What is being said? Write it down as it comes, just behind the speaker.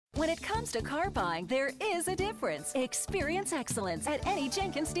When it comes to car buying, there is a difference. Experience excellence at any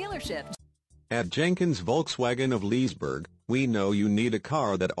Jenkins dealership. At Jenkins Volkswagen of Leesburg, we know you need a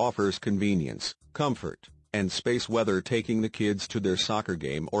car that offers convenience, comfort, and space, whether taking the kids to their soccer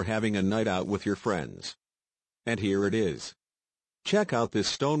game or having a night out with your friends. And here it is. Check out this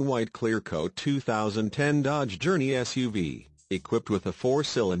stone white clear coat 2010 Dodge Journey SUV, equipped with a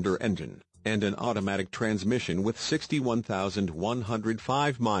 4-cylinder engine and an automatic transmission with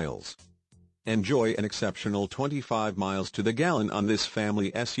 61,105 miles. Enjoy an exceptional 25 miles to the gallon on this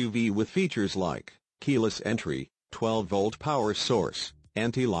family SUV with features like keyless entry, 12-volt power source,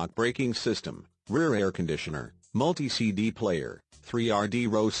 anti-lock braking system, rear air conditioner, multi-CD player,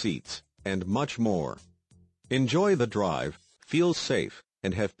 3RD row seats, and much more. Enjoy the drive, feel safe,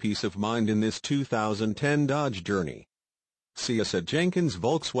 and have peace of mind in this 2010 Dodge Journey. See us at Jenkins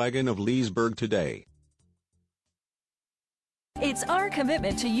Volkswagen of Leesburg today. It's our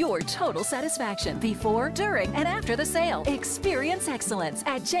commitment to your total satisfaction before, during, and after the sale. Experience excellence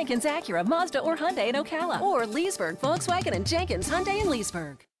at Jenkins Acura, Mazda, or Hyundai in Ocala, or Leesburg Volkswagen and Jenkins Hyundai in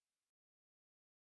Leesburg.